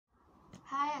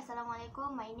Hi,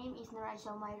 Assalamualaikum. My name is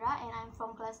Aisyah Humaira and I'm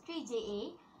from class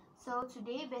 3JA. So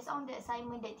today, based on the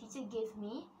assignment that teacher gave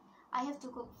me, I have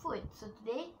to cook food. So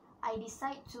today, I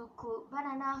decide to cook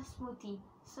banana smoothie.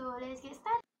 So let's get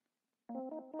started.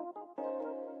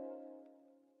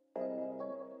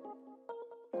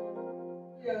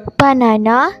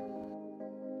 Banana,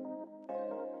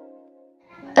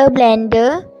 a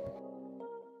blender,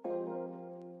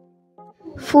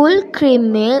 full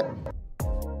cream milk.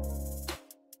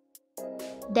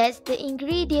 That's the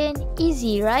ingredient.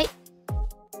 Easy, right?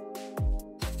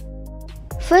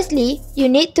 Firstly, you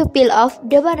need to peel off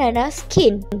the banana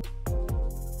skin.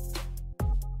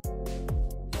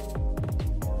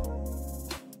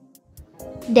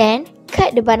 Then,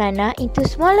 cut the banana into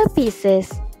smaller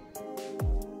pieces.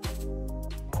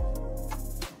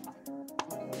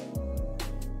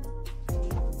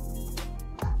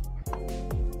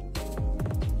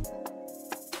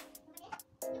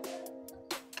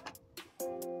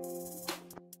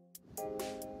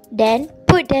 Then,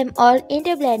 put them all in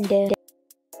the blender.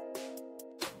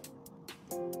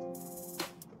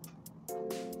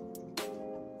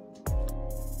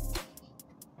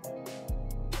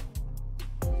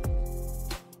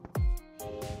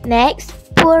 Next,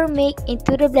 pour milk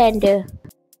into the blender.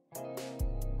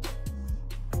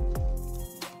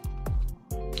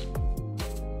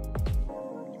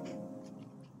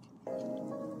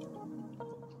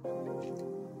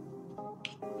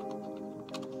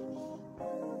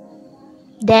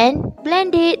 Then,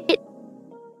 blend it.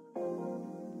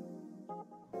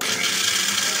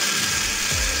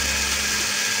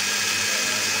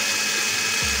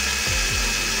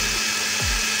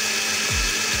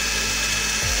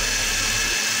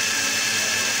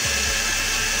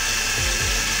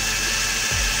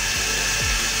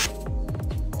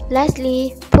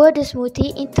 Lastly, pour the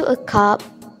smoothie into a cup.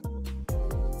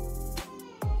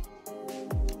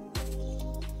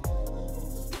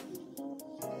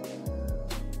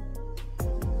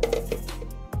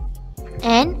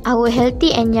 And our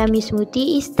healthy and yummy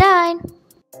smoothie is done.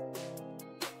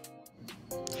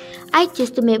 I chose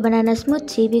to make banana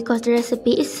smoothie because the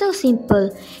recipe is so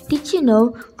simple. Did you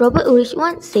know Robert Ulrich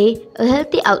once said, a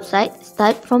healthy outside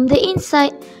starts from the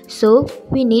inside. So,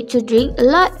 we need to drink a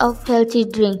lot of healthy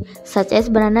drink such as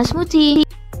banana smoothie.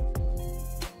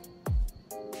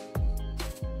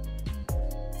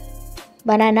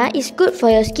 Banana is good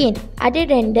for your skin. Other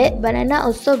than that, banana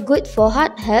also good for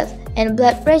heart health and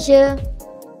blood pressure.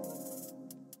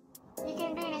 You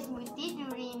can drink this smoothie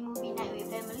during movie night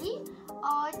with family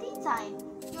or tea time.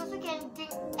 You also can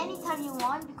drink anytime you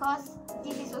want because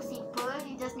this is so simple.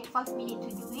 You just need 5 minutes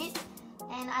to do it.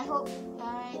 And I hope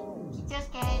teachers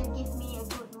can give me a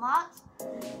good marks.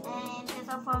 And that's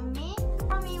all from me.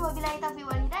 Wabillahi taufiq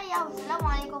wal hidayah.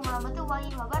 Wassalamualaikum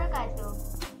warahmatullahi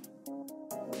wabarakatuh.